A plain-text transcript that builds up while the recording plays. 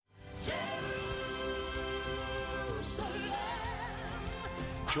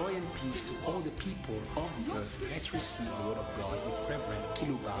Joy and peace to all the people of the earth. Let's receive the word of God with Reverend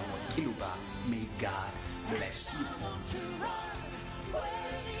Kiluba or Kiluba. May God bless you.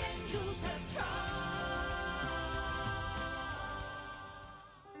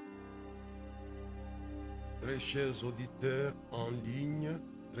 Très chers auditeurs en ligne,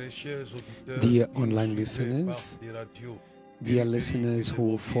 très chers auditeurs, dear online listeners, dear listeners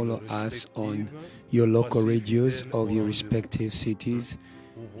who follow us on your local radios of your respective cities,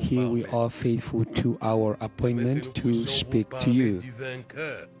 here we are faithful to our appointment to speak to you.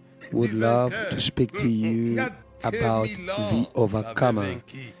 Would love to speak to you about the overcomer.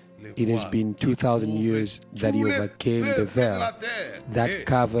 It has been 2,000 years that he overcame the veil that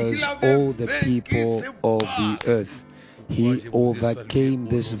covers all the people of the earth. He overcame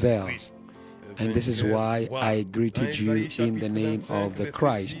this veil. And this is why I greeted you in the name of the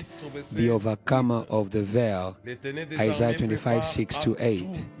Christ, the overcomer of the veil. Isaiah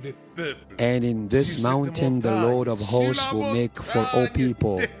 25:6-8. And in this mountain the Lord of hosts will make for all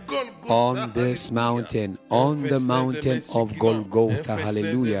people. On this mountain, on the mountain of Golgotha,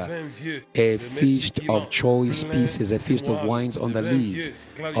 hallelujah, a feast of choice pieces, a feast of wines on the lees,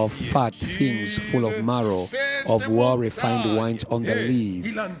 of fat things full of marrow, of well-refined wines on the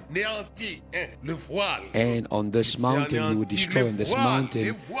lees. And on this mountain he will destroy, on this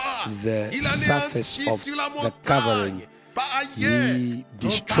mountain, the surface of the covering. He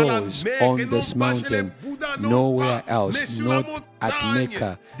destroys on this mountain, nowhere else, not at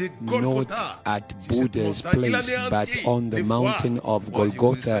Mecca, not at Buddha's place, but on the mountain of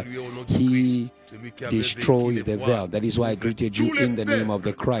Golgotha, he destroys the veil. That is why I greeted you in the name of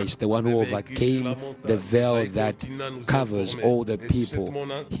the Christ, the one who overcame the veil that covers all the people.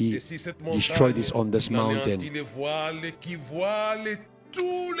 He destroyed this on this mountain.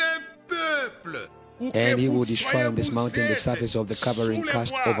 And he will destroy on this mountain the surface of the covering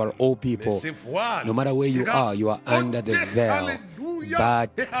cast over all people. No matter where you are under the veil. But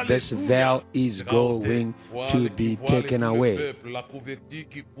this veil is going to be taken away.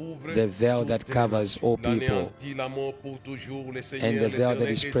 The veil that covers all people. And the veil that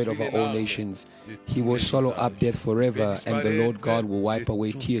is spread over all nations. He will swallow up death forever, and the Lord God will wipe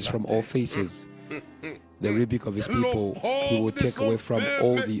away tears from all faces. The rebuke of his people he will take away from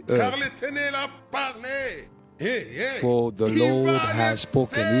all the earth. For the Lord has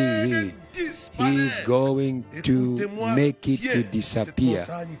spoken. He is going to make it to disappear.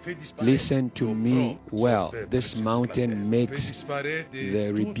 Listen to me well. This mountain makes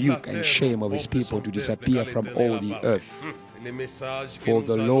the rebuke and shame of his people to disappear from all the earth. For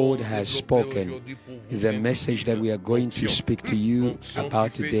the Lord has spoken. The message that we are going to speak to you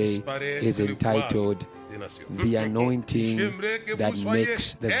about today is entitled The Anointing That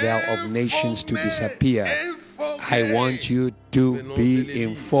Makes the Veil of Nations to Disappear. I want you to be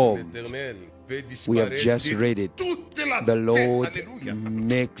informed. We have just read it. The Lord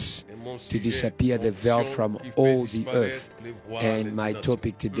makes to disappear the veil from all the earth. And my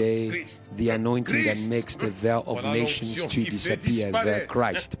topic today, the anointing that makes the veil of nations to disappear, the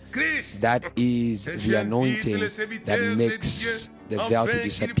Christ. That is the anointing that makes the veil to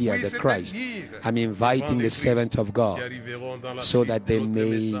disappear, the Christ. I'm inviting the servants of God so that they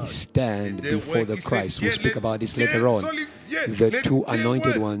may stand before the Christ. We'll speak about this later on. The two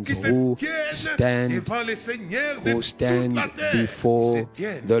anointed ones who stand before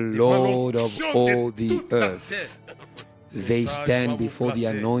the Lord of all the earth. They stand before the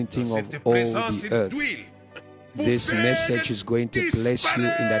anointing of all the earth. This message is going to place you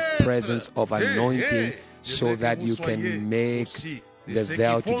in that presence of anointing so that you can make the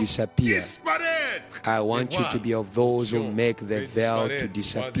veil to disappear. I want you to be of those who make the veil to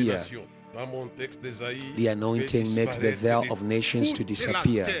disappear. The anointing makes the veil of nations to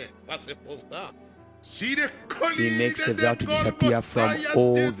disappear. He makes the veil to disappear from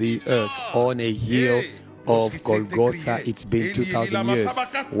all the earth. On a hill of Golgotha, it's been 2,000 years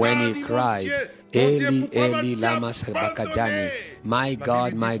when he cried, Eli, Eli, lama sabachthani. My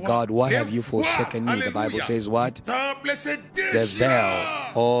God, why have you forsaken me? The Bible says what? The veil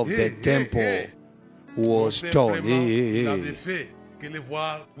of the temple was torn.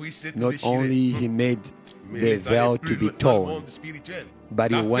 Not only he made the veil to be torn,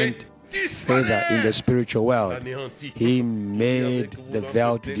 but he went further in the spiritual world. He made the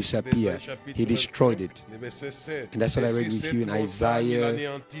veil to disappear. He destroyed it. And that's what I read with you in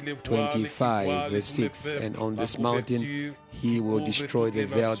Isaiah 25 verse 6. And on this mountain He will destroy the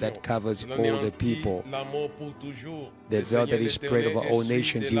veil that covers all the people. The veil that is spread over all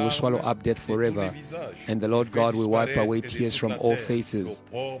nations. He will swallow up death forever. And the Lord God will wipe away tears from all faces.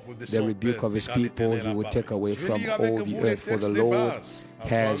 The rebuke of his people he will take away from all the earth. For the Lord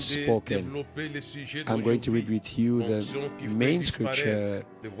has spoken. I'm going to read with you the main scripture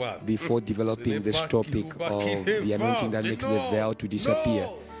before developing this topic of the anointing that makes the veil to disappear.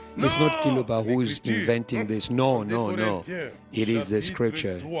 It's not Kiluba who is inventing this. No. It is the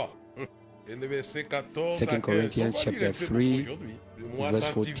scripture. 2 Corinthians chapter 3, verse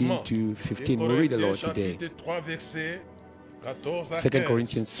 14 to 15. We'll read the Lord today. 2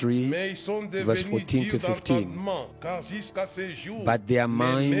 Corinthians 3, verse 14 to 15. But their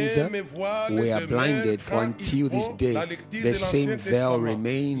minds were blinded, for until this day the same veil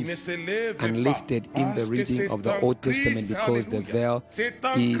remains unlifted in the reading of the Old Testament, because the veil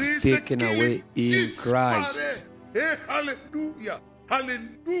is taken away in Christ.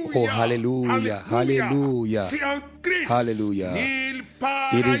 Oh, hallelujah, hallelujah, hallelujah.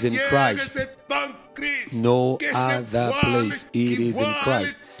 It is in Christ. No other place. It is in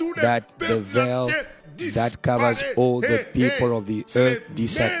Christ that the veil that covers all the people of the earth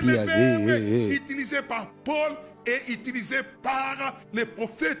disappears. It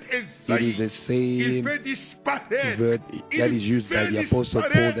is the same word that is used by the Apostle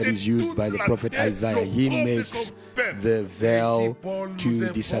Paul, that is used by the prophet Isaiah. He makes the veil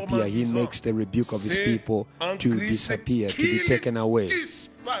to disappear. He makes the rebuke of his people to disappear, to be taken away.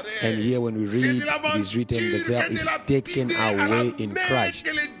 And here when we read, it is written, the veil is taken away in Christ.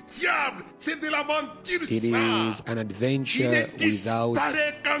 It is an adventure without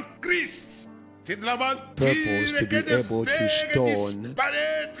purpose to be able to stone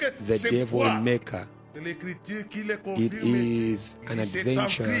the devil maker. It is an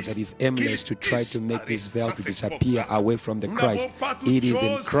adventure that is aimless to try to make this veil to disappear away from the Christ. It is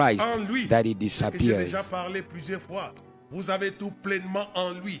in Christ that it disappears.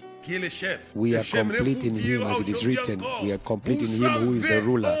 We are complete in Him, as it is written. We are complete in Him who is the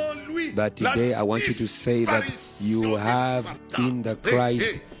ruler. But today I want you to say that you have in the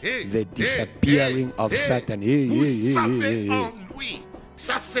Christ the disappearing of Satan. You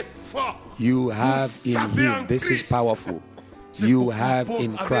have in Him. This is powerful. You have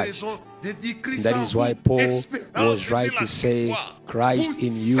in Christ. That is why Paul was right to say, Christ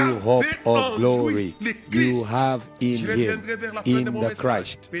in you, hope of glory. You have in Him, in the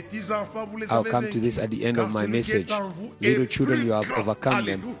Christ. I'll come to this at the end of my message. Little children, you have overcome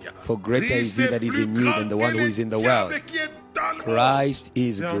them, for greater is He that is in you than the one who is in the world. Christ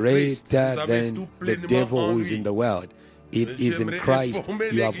is greater than the devil who is in the world. It is in Christ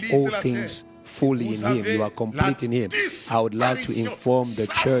you have all things fully in Him. You are complete in Him. I would love to inform the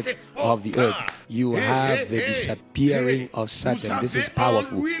church of the earth. You have the disappearing of Satan. This is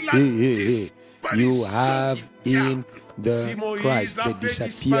powerful. You have in the Christ the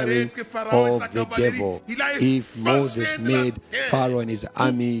disappearing of the devil. If Moses made Pharaoh and his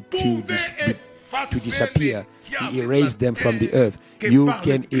army to disappear, he erased them from the earth. You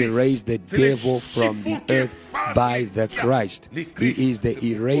can erase the devil from the earth by the Christ. He is the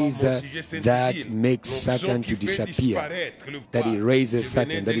eraser that makes Satan to disappear, that erases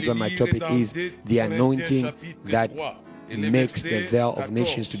Satan. That is what my topic is, the anointing that makes the veil of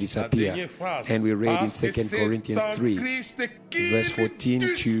nations to disappear. And we read in 2 Corinthians 3, verse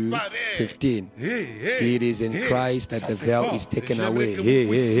 14 to 15. It is in Christ that the veil is taken away.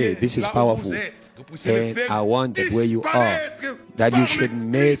 This is powerful. And I want that where you are, that you should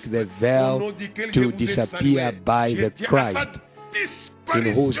make the veil to disappear by the Christ, in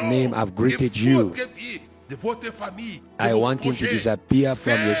whose name I've greeted you. I want him to disappear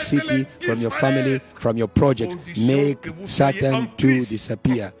from your city, from your family, from your projects. Make Satan to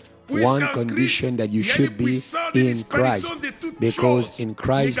disappear. One condition, that you should be in Christ, because in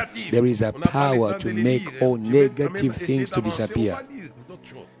Christ there is a power to make all negative things to disappear.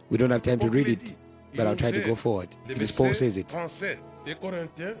 We don't have time to read it, but I'll try to go forward. It is Paul says it. 2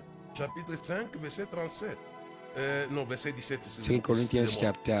 Corinthians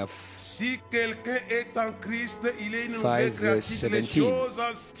chapter 5 verse 17.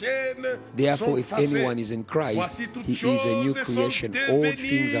 Therefore, if anyone is in Christ, he is a new creation. All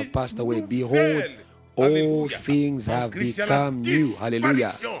things have passed away. Behold, all things have become new.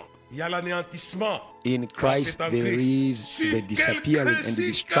 Hallelujah. In Christ there is the disappearing and the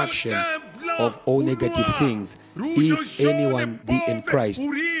destruction of all negative things. If anyone be in Christ,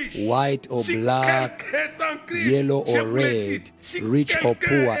 white or black, yellow or red, rich or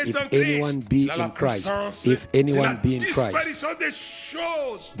poor, if anyone be in Christ, if anyone be in Christ,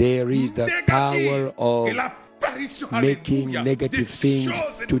 there is the power of making negative things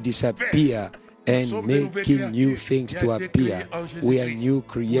to disappear and making new things to appear. We are new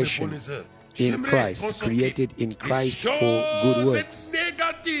creation in Christ, created in Christ for good works.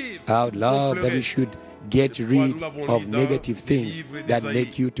 I would love that we should get rid of negative things that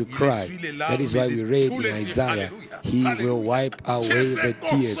make you to cry. That is why we read in Isaiah, He will wipe away the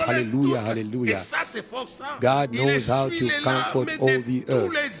tears. Hallelujah, hallelujah. God knows how to comfort all the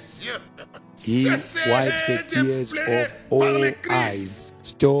earth. He wipes the tears of all eyes.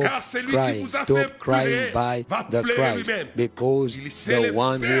 Stop crying by the Christ, because the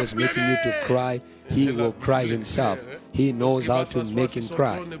one who is making you to cry, He will cry Himself. He knows how to make Him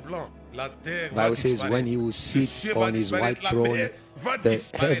cry. The Bible says when He will sit on His white throne, the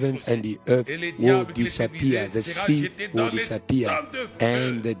heavens and the earth will disappear, the sea will disappear,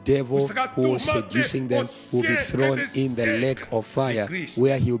 and the devil who was seducing them will be thrown in the lake of fire,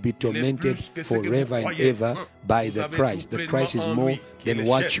 where he will be tormented forever and ever by the Christ. The Christ is more than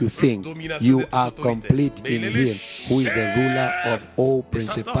what you think. You are complete in Him, who is the ruler of all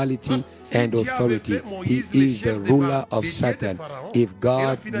principality and authority. He is the ruler of Satan. If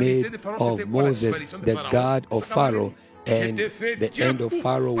God made of Moses the God of Pharaoh, and the end of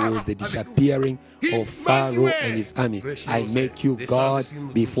Pharaoh was the disappearing of Pharaoh and his army, I make you God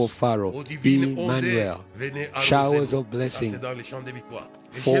before Pharaoh. Emmanuel. Showers of blessing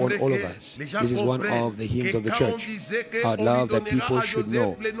fall on all of us. This is one of the hymns of the church. I'd love that people should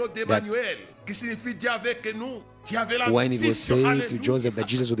know that when it was said to Joseph that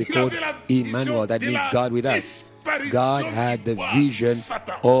Jesus will be called Emmanuel, that means God with us. God had the vision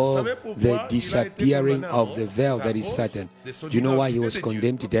of the disappearing of the veil that is Satan. Do you know why he was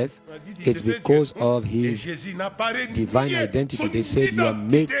condemned to death? It's because of his divine identity. They said, you are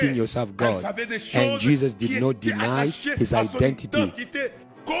making yourself God. And Jesus did not deny his identity,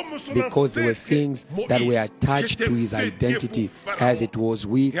 because there were things that were attached to his identity, as it was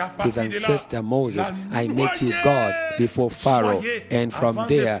with his ancestor Moses. I make you God before Pharaoh, and from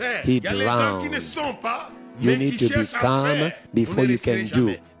there he drowned. You need to be calm before you can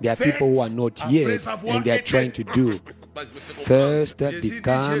do. There are people who are not yet, and they are trying to do. First be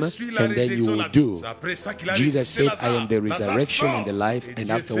calm, and then you will do. Jesus said, I am the resurrection and the life, and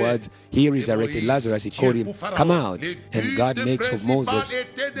afterwards he resurrected Lazarus. He called him, come out. And God makes of Moses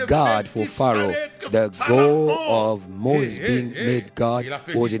God for Pharaoh. The goal of Moses being made God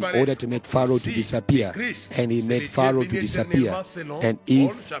was in order to make Pharaoh to disappear, and he made Pharaoh to disappear. And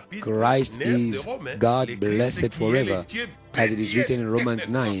if Christ is God blessed forever, as it is written in Romans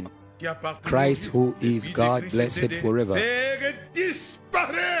 9, Christ who is God blessed forever. The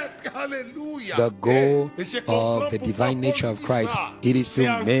goal of the divine nature of Christ, it is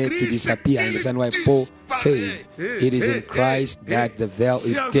to make to disappear. I understand why Paul says it is in Christ that the veil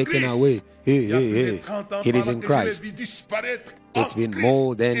is taken away. It is in Christ. It's been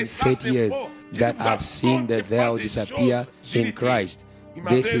more than 30 years that I've seen the veil disappear in Christ.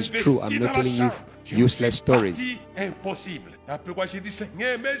 This is true. I'm not telling you useless stories.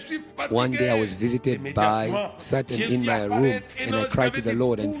 One day I was visited by Satan in my room, and I cried to the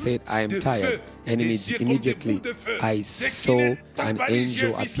Lord and said, I am tired. And immediately I saw an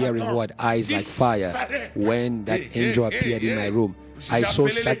angel appearing who had eyes like fire. When that angel appeared in my room, I saw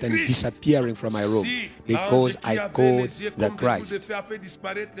Satan disappearing from my room, because I called the Christ.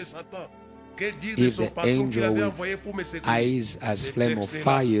 If the angel with eyes as flame of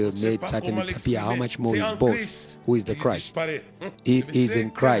fire made Satan disappear, how much more his boss, who is the Christ? It is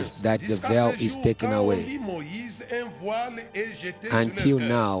in Christ that the veil is taken away. Until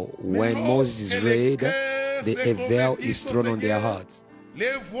now, when Moses is read, the veil is thrown on their hearts.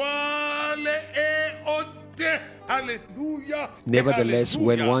 Nevertheless,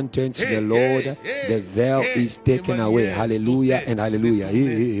 when one turns to the Lord, the veil is taken away. Hallelujah and hallelujah.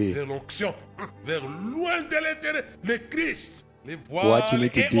 What you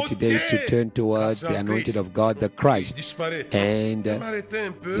need to do today is to turn towards the anointed of God, the Christ, and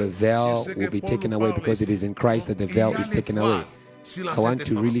the veil will be taken away, because it is in Christ that the veil is taken away. I want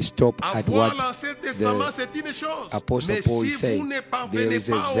to really stop at what the Apostle Paul is saying. There is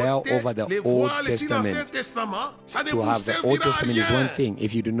a veil over the Old Testament. To have the Old Testament is one thing.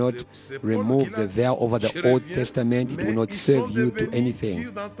 If you do not remove the veil over the Old Testament, it will not serve you to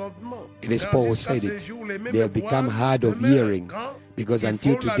anything. It is Paul who said it. They have become hard of hearing, because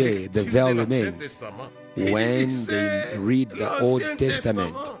until today the veil remains. When they read the Old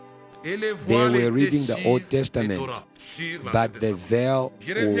Testament, they were reading the Old Testament, but the veil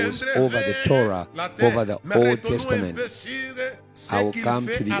was over the Torah, over the Old Testament. I will come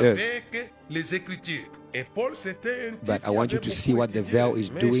to the earth But I want you to see what the veil is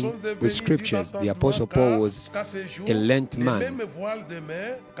doing with scriptures. The Apostle Paul was a learned man,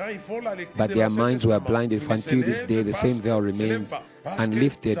 but their minds were blinded. For until this day, the same veil remains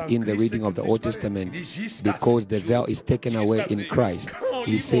unlifted in the reading of the Old Testament, because the veil is taken away in Christ.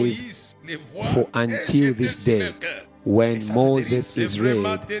 He says, for until this day, when Moses is read,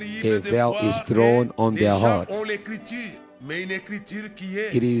 a veil is thrown on their hearts.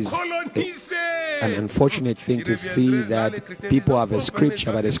 It is an unfortunate thing to see that people have a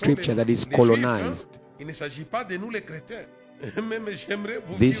scripture, but a scripture that is colonized.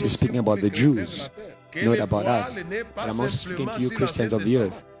 This is speaking about the Jews, not about us. But I'm also speaking to you Christians of the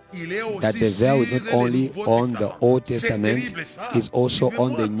earth, that the veil is not only on the Old Testament, it's also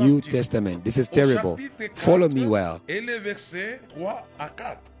on the New Testament. This is terrible. Follow me well.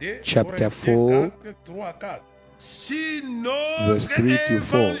 Chapter 4, verse 3 to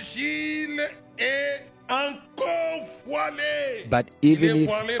 4. But even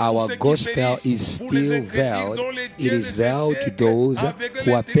if our gospel is still veiled, it is veiled to those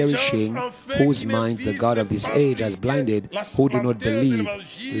who are perishing, whose minds the God of this age has blinded, who do not believe,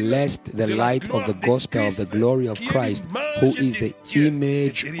 lest the light of the gospel of the glory of Christ, who is the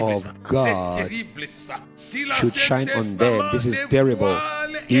image of God, should shine on them. This is terrible.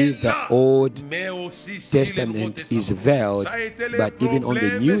 If the Old Testament is veiled, but even on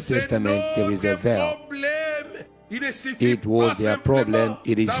the New Testament there is a veil. It was their problem.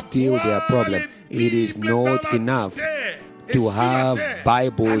 It is still their problem. It is not enough to have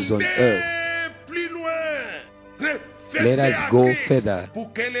Bibles on earth. Let us go further.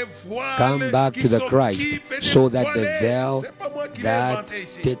 Come back to the Christ, so that the veil that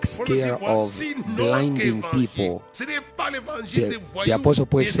takes care of blinding people. The Apostle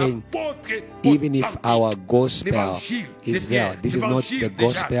Paul is saying, even if our gospel is veiled, this is not the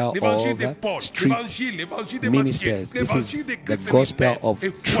gospel of street ministers. This is the gospel of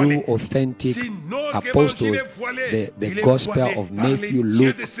true, authentic apostles, the gospel of Matthew,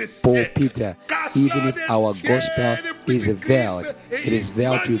 Luke, Paul, Peter. Even if our gospel is veiled, it is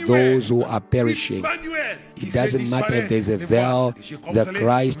veiled to those who are perishing. It doesn't matter if there's a veil. The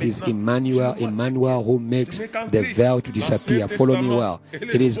Christ is Emmanuel who makes the veil to disappear. Follow me well.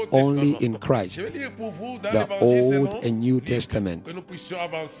 It is only in Christ, the Old and New Testament.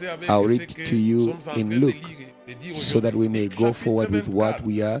 I'll read to you in Luke, so that we may go forward with what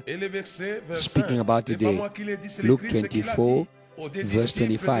we are speaking about today. Luke 24, verse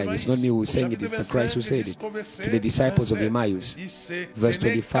 25. It's not me who's saying it, it's the Christ who said it to the disciples of Emmaus. Verse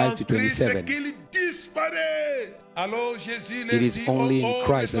 25 to 27. It is only in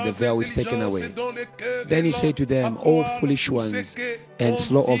Christ that the veil is taken away. Then he said to them, O foolish ones, and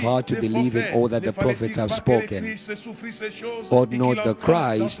slow of heart to believe in all that the prophets have spoken. Ought not the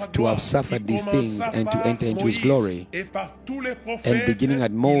Christ to have suffered these things and to enter into his glory? And beginning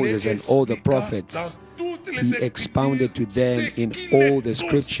at Moses and all the prophets, he expounded to them in all the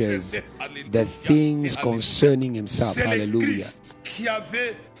scriptures the things concerning himself. Hallelujah.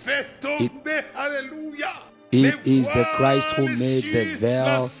 It is the Christ who made the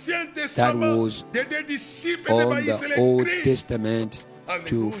veil that was on the Old Testament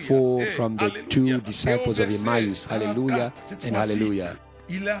to fall from the two disciples of Emmaus. Hallelujah and hallelujah.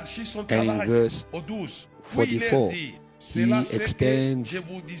 And in verse 44, he extends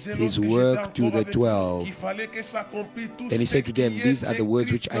his work to the 12. And he said to them, these are the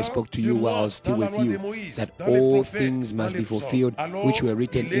words which I spoke to you while I was still with you, that all things must be fulfilled which were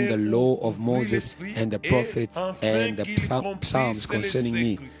written in the law of Moses and the prophets and the psalms concerning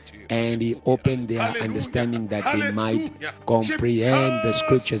me. And he opened their understanding that they might comprehend the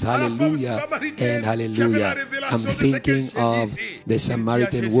scriptures. Hallelujah and hallelujah. I'm thinking of the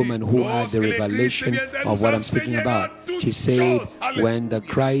Samaritan woman who had the revelation of what I'm speaking about. She said, when the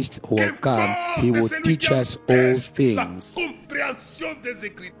Christ will come, he will teach us all things.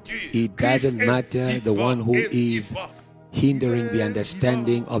 It doesn't matter the one who is hindering the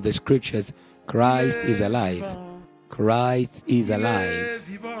understanding of the scriptures. Christ is alive. Christ is alive.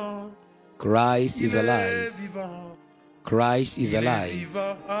 Christ is alive. Christ is alive.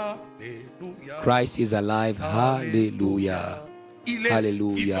 Christ is alive. Hallelujah.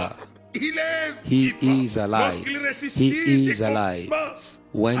 Hallelujah. He is alive. He is alive.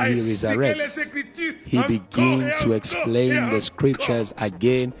 When he resurrects, he begins to explain the scriptures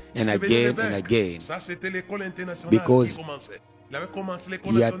again and again and again, because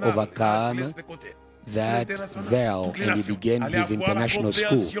he had overcome that veil and he began his international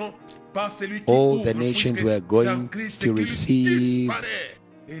school. All the nations were going to receive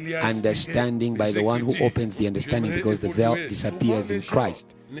understanding by the one who opens the understanding, because the veil disappears in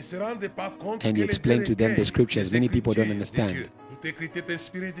Christ. And he explained to them the scriptures. Many people don't understand.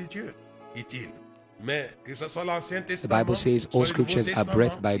 The Bible says all scriptures are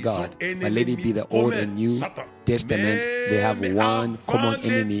breathed by God, but let it be the Old and New Testament, they have one common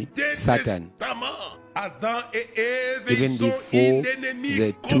enemy, Satan. Even before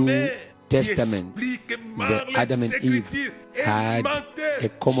the two testaments, the Adam and Eve had a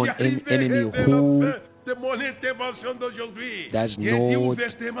common enemy who does not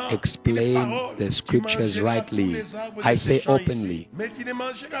explain the scriptures rightly. I say openly.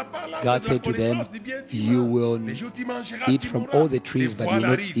 God said to them, you will eat from all the trees, but you will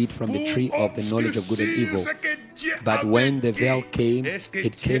not eat from the tree of the knowledge of good and evil. But when the veil came,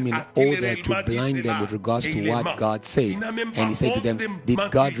 it came in order to blind them with regards to what God said. And he said to them, did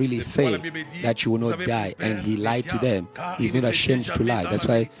God really say that you will not die? And he lied to them. He's not ashamed to lie. That's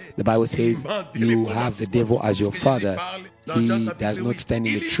why the Bible says, you have the devil as your father. He does not stand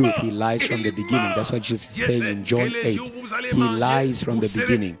in the truth. He lies from the beginning. That's what Jesus is saying in John 8. He lies from the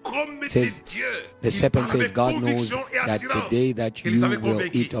beginning. It says, the serpent says, God knows that the day that you will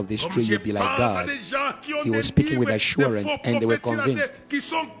eat of this tree, you'll be like God. He was speaking with assurance, and they were convinced.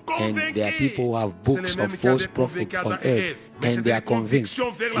 And there are people who have books of false prophets on earth, and they are convinced.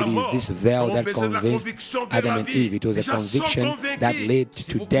 It is this veil that convinced Adam and Eve. It was a conviction that led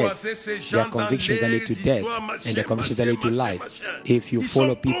to death. There are convictions that lead to death, and there are convictions that lead to life. If you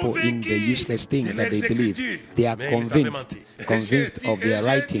follow people in the useless things that they believe, they are convinced of their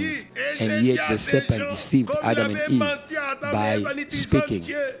writings, and yet the serpent deceived Adam and Eve by speaking.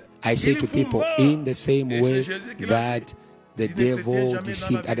 I say to people, in the same way that the devil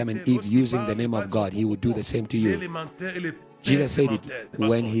deceived Adam and Eve using the name of God, he will do the same to you. Jesus said it,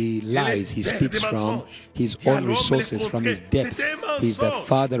 when he lies, he speaks from his own resources, from his depth. He's the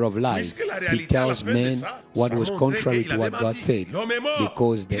father of lies. He tells men what was contrary to what God said,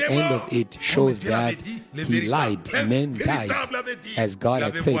 because the end of it shows that he lied. Men died as God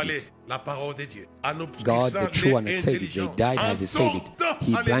had said it. God, the true one, had said it. They died as he said it.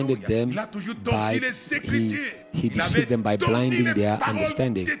 He blinded them by, he deceived them by blinding their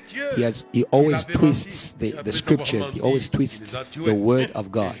understanding. He always twists the scriptures. He always twists the word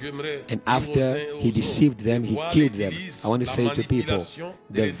of God. And after he deceived them, he killed them. I want to say to people,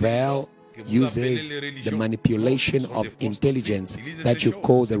 the veil uses the manipulation of intelligence that you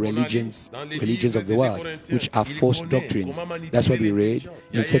call the religions of the world, which are false doctrines. That's what we read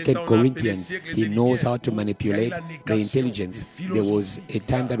in 2 Corinthians. He knows how to manipulate the intelligence. There was a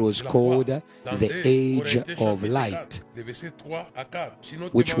time that was called the age of light,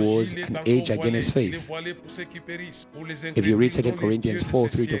 which was an age against faith. If you read 2 Corinthians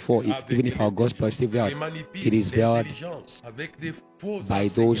 4:3-4, even if our gospel is still veiled, it is veiled by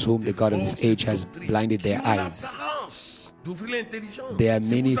those whom the God of this age has blinded their eyes. There are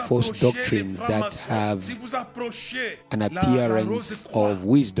many false doctrines that have an appearance of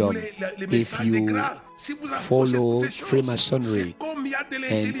wisdom. If you follow Freemasonry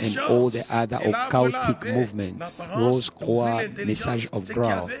and all the other occultic movements, Rose Croix, Message of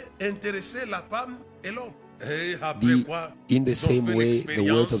Graal, in the same way,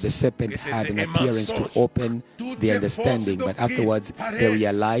 the words of the serpent had an appearance to open the understanding, but afterwards they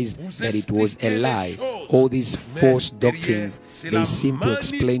realized that it was a lie. All these false doctrines, they seem to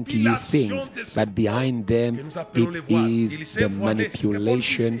explain to you things, but behind them it is the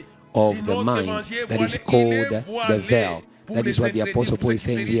manipulation of the mind that is called the veil. That is what the Apostle Paul is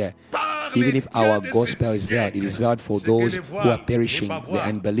saying here. Even if our gospel is veiled, it is veiled for those who are perishing, the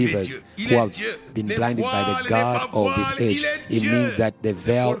unbelievers, who have been blinded by the God of this age. It means that the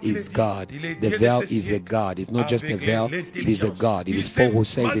veil is God. The veil is a God. It's not just a veil, it is a God. It is Paul who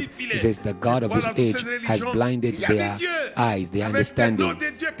says it. He says the God of this age has blinded their eyes, their understanding.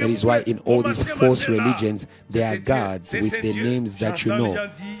 That is why in all these false religions, there are gods with the names that you know.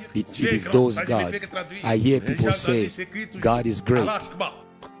 It is those gods. I hear people say, God is great.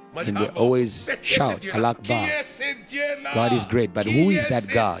 And they always shout, Allah Akbar. God is great. But who is that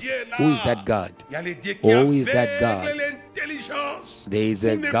God? Who is that God? Who is that God? There is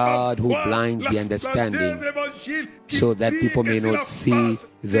a God who blinds the understanding so that people may not see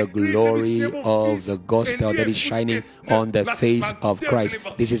the glory of the gospel that is shining on the face of Christ.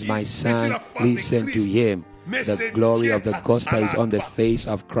 This is my son, listen to him. The glory of the gospel is on the face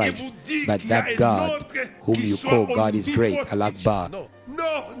of Christ. But that God whom you call God is great, Allah Akbar.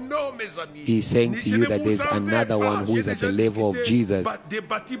 He's saying to you that there's another one who is at the level of Jesus.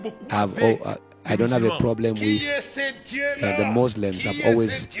 I don't have a problem with the Muslims. I've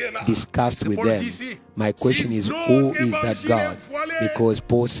always discussed with them. My question is, who is that God? Because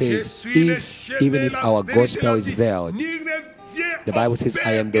Paul says, even if our gospel is veiled, the Bible says,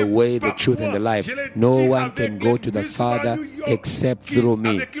 I am the way, the truth, and the life. No one can go to the Father except through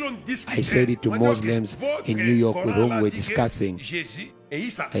me. I said it to Muslims in New York with whom we're discussing.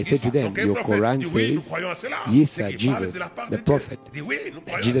 I said to them, your Quran says, yes, sir, Jesus, the prophet.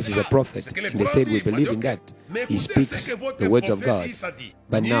 Jesus is a prophet. And they said, we believe in that. He speaks the words of God.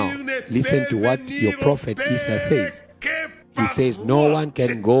 But now, listen to what your prophet Isa says. He says, no one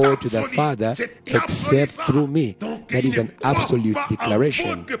can go to the Father except through me. That is an absolute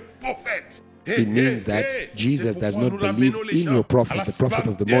declaration. It means that Jesus does not believe in your prophet, the prophet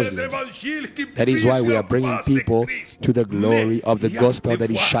of the Muslims. That is why we are bringing people to the glory of the gospel that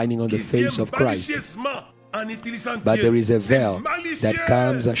is shining on the face of Christ. But there is a veil that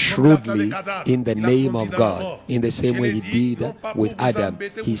comes shrewdly in the name of God, in the same way he did with Adam.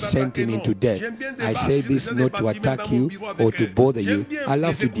 He sent him into death. I say this not to attack you or to bother you. I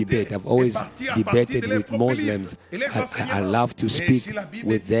love to debate. I've always debated with Muslims. I love to speak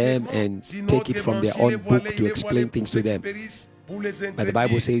with them and take it from their own book to explain things to them. But the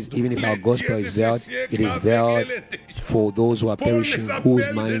Bible says, even if our gospel is veiled, it is veiled for those who are perishing, whose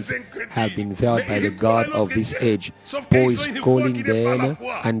minds have been veiled by the God of this age. Paul is calling them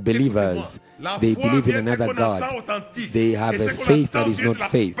unbelievers. They believe in another God. They have a faith that is not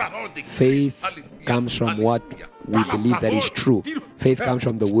faith. Faith comes from what we believe that is true. Faith comes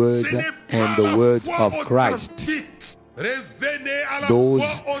from the words and the words of Christ.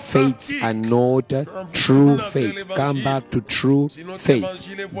 Those faiths are not true faiths. Come back to true faith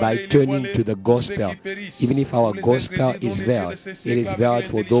by turning to the gospel. Even if our gospel is veiled, it is veiled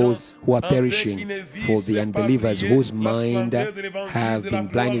for those who are perishing, for the unbelievers whose mind have been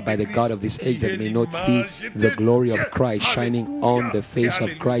blinded by the God of this age, that may not see the glory of Christ shining on the face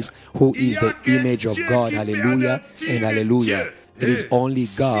of Christ, who is the image of God. Hallelujah and hallelujah. It is only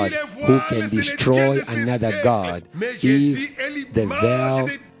God who can destroy another God. If the veil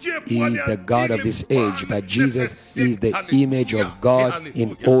is the God of this age, but Jesus is the image of God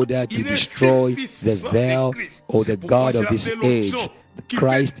in order to destroy the veil or the God of this age.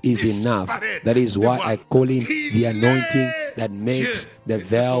 Christ is enough. That is why I call him the anointing that makes the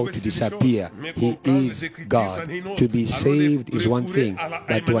veil to disappear. He is God. To be saved is one thing,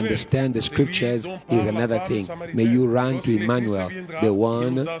 but to understand the scriptures is another thing. May you run to Emmanuel, the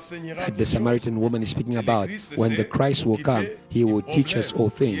one that the Samaritan woman is speaking about. When the Christ will come, he will teach us all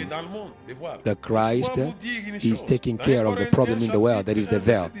things. The Christ is taking care of the problem in the world, that is the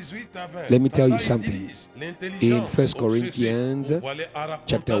veil. Let me tell you something. In 1 Corinthians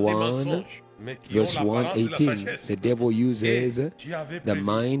chapter 1, verse 1:18, the devil uses the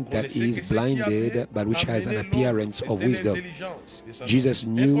mind that is blinded, but which has an appearance of wisdom. Jesus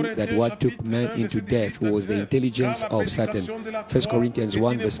knew that what took man into death was the intelligence of Satan. 1 Corinthians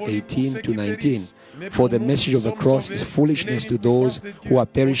 1, verse 18 to 19. For the message of the cross is foolishness to those who are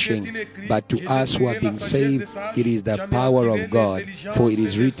perishing, but to us who are being saved, it is the power of God. For it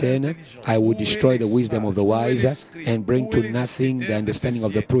is written, I will destroy the wisdom of the wise and bring to nothing the understanding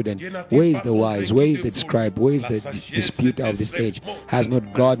of the prudent. Where is the wise? Where is the scribe? Where is the disputer of this age? Has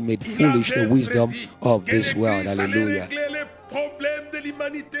not God made foolish the wisdom of this world? Hallelujah.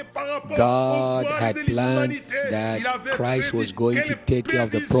 God had planned that Christ was going to take care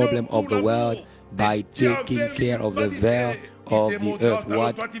of the problem of the world by taking care of the veil of the earth.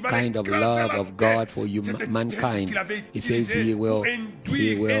 What kind of love of God for mankind? He says he will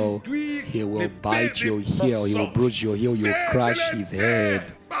bite your heel, he will bruise your heel, you will crush his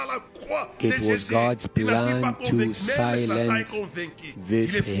head. It was God's plan to silence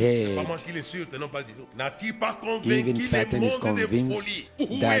this head. Even Satan is convinced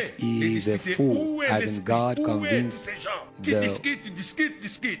that he is a fool. Hasn't God convinced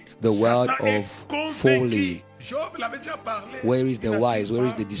the world of folly? Where is the wise? Where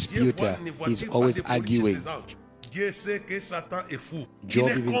is the disputer? He's always arguing.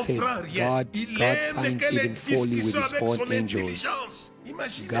 Job even said, God finds even folly with his own angels.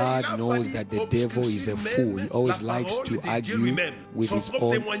 God knows that the devil is a fool. He always likes to argue with his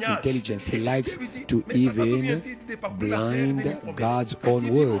own intelligence. He likes to even blind God's own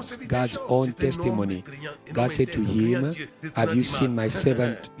words, God's own testimony. God said to him, have you seen my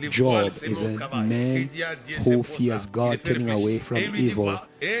servant Job is a man who fears God, turning away from evil?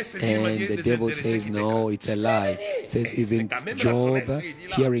 And the devil says, no, it's a lie. It says, isn't Job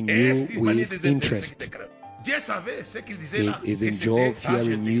fearing you with interest? Dieu savait ce qu'il disait là. Isn't Job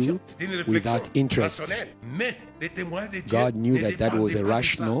fearing you without interest? God knew that that was a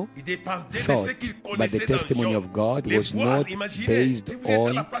rational thought, but the testimony of God was not based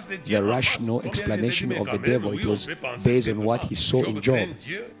on the rational explanation of the devil. It was based on what he saw in Job.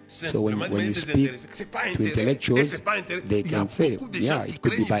 So when you speak to intellectuals, they can say, yeah, it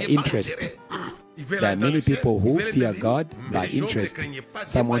could be by interest. There are many people who fear God by interest.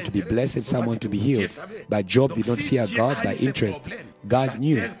 Some want to be blessed, some want to be healed. But Job did not fear God by interest. God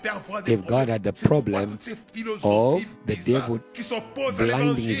knew if God had the problem of the devil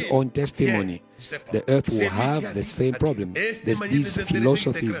blinding his own testimony, the earth will have the same problem. There's these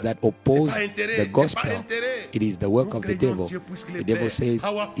philosophies that oppose the gospel. It is the work of the devil. The devil says,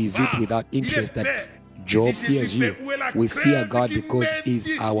 is it without interest that Job fears you? We fear God because He's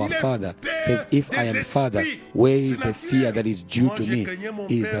our Father. It says, if I am Father, where is the fear that is due to me?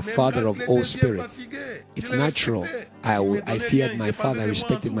 He is the Father of all spirits. It's natural. I feared my Father, I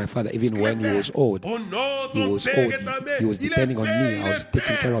respected my Father, even when he was old. He was old. He was depending on me. I was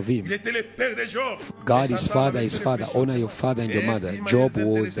taking care of him. God is Father. Honor your father and your mother. Job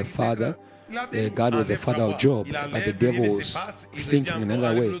was the father. God was the father of Job, but the devil was thinking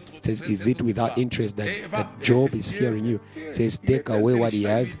another way. It says, is it without interest that Job is fearing you? It says, take away what he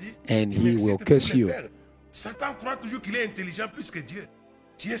has and he will curse you.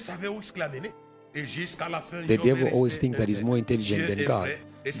 The devil always thinks that he's more intelligent than God.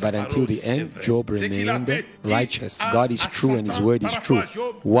 But until the end, Job remained righteous. God is true and his word is true.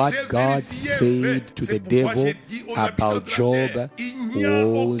 What God said to the devil about Job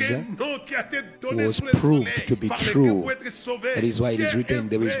was proved to be true. That is why it is written,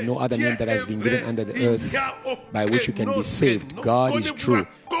 there is no other name that has been given under the earth by which you can be saved. God is true.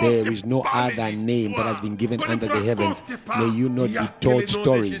 There is no other name that has been given under the heavens. May you not be told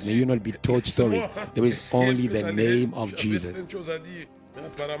stories. May you not be told stories. There is only the name of Jesus.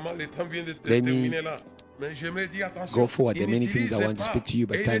 Let me go forward. There are many things I want to speak to you,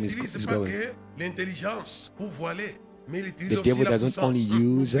 but time is going. The devil does not only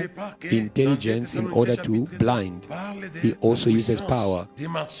use intelligence in order to blind, he also uses power.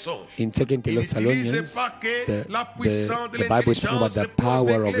 In 2 Thessalonians, the Bible is talking about the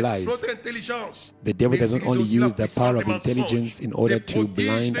power of lies. The devil does not only use the power of intelligence in order to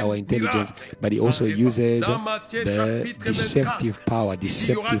blind our intelligence, but he also uses the deceptive power,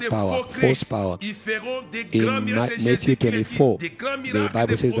 false power. In Matthew 24, the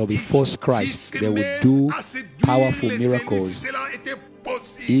Bible says there will be false Christs. They will do powerful miracles,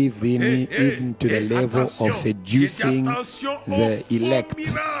 even to the level of seducing the elect.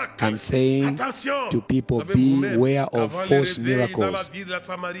 I'm saying to people, beware of false miracles.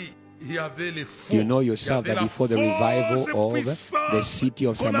 You know yourself that before the revival of the city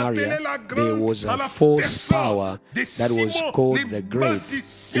of Samaria, there was a false power that was called the Great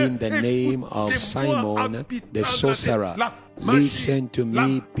in the name of Simon the sorcerer. Listen to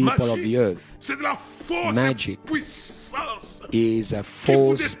me, people of the earth. Magic is a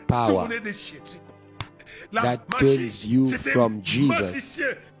false power that turns you from Jesus.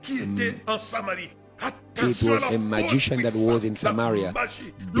 It was a magician that was in Samaria.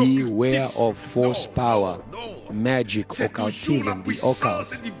 Beware of false power, magic, occultism, the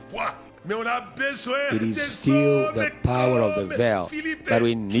occult. It is still the power of the veil. But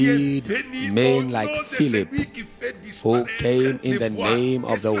we need men like Philip, who came in the name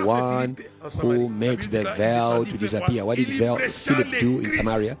of the one who makes the veil to disappear. What did Philip do in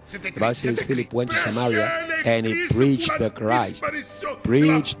Samaria? The Bible says Philip went to Samaria and he preached the Christ.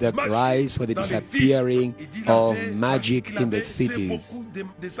 Preached the Christ for the disappearing of magic in the cities. The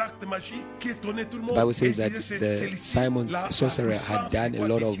Bible says that the Simon sorcerer had done a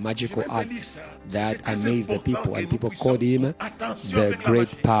lot of magical acts that amazed the people, and people called him the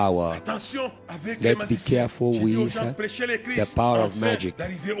great power. Let's be careful with the power of magic.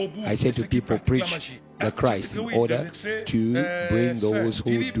 I say to people, preach the Christ in order to bring those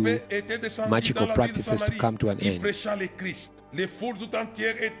who do magical practices to come to an end.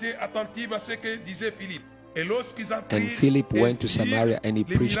 And Philip went to Samaria and he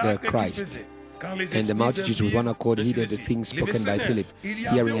preached the Christ. And the multitudes with one accord heeded the things spoken by Philip,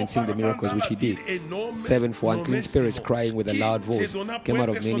 hearing and seeing the miracles which he did. 7 for unclean spirits, crying with a loud voice, came out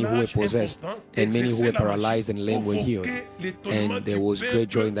of many who were possessed, and many who were paralyzed and lame were healed. And there was great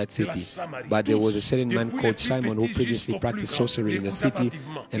joy in that city. But there was a certain man called Simon who previously practiced sorcery in the city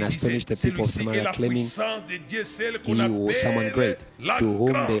and astonished the people of Samaria, claiming he was someone great, to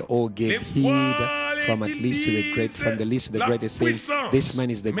whom they all gave heed from the least to the greatest, saying, this man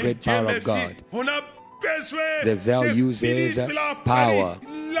is the great power of God. The veil uses power.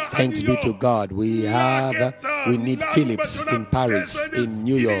 Thanks be to God. We need Philips in Paris, in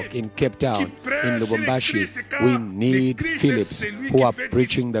New York, in Cape Town, in Lubumbashi. We need Philips who are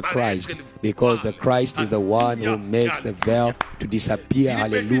preaching the Christ, because the Christ is the one who makes the veil to disappear.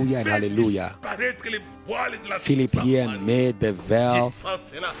 Hallelujah and hallelujah. Philip here made the veil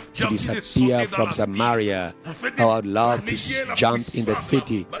to disappear from Samaria. I would love to jump in the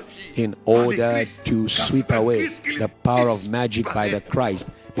city in order to sweep away the power of magic by the Christ,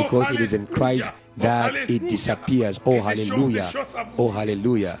 because it is in Christ that it disappears. Oh, hallelujah. Oh,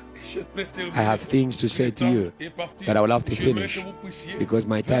 hallelujah. I have things to say to you, but I would love to finish because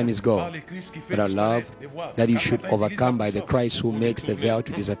my time is gone. But I love that you should overcome by the Christ who makes the veil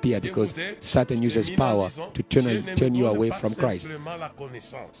to disappear, because Satan uses power to turn you away from Christ.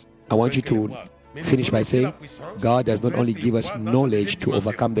 I want you to finish by saying, God does not only give us knowledge to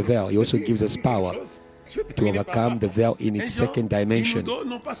overcome the veil, He also gives us power to overcome the veil in its second dimension.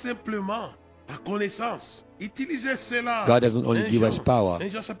 God doesn't only give us power. 1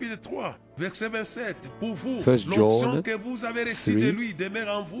 John 3.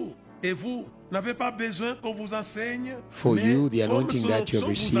 For you, the anointing that you have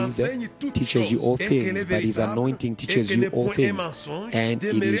received teaches you all things, but His anointing teaches you all things, and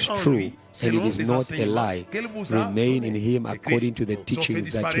it is true, and it is not a lie. Remain in Him according to the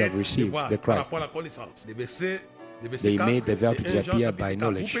teachings that you have received, the Christ. They made the veil to disappear by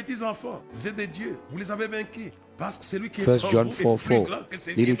knowledge. 1 John 4:4.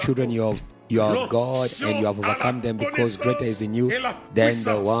 Little children, you are of God, and you have overcome them, because greater is in you than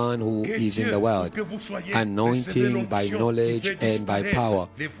the one who is in the world. Anointing by knowledge and by power.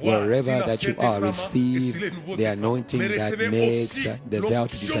 Wherever that you are, receive the anointing that makes the veil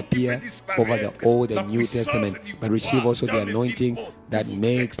to disappear over the Old and New Testament, but receive also the anointing that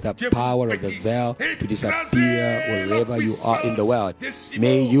makes the power of the veil to disappear wherever you are in the world.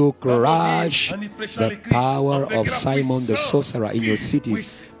 May you crush the power of Simon the sorcerer in your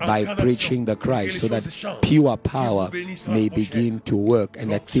cities by preaching the Christ, so that pure power may begin to work and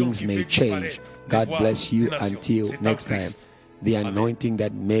that things may change. God bless you until next time. The anointing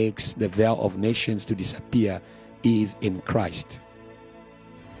that makes the veil of nations to disappear is in Christ.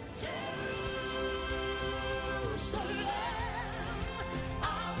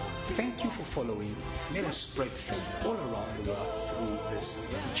 Thank you for following. Let us spread faith all around the world through this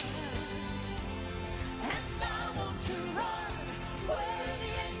teaching.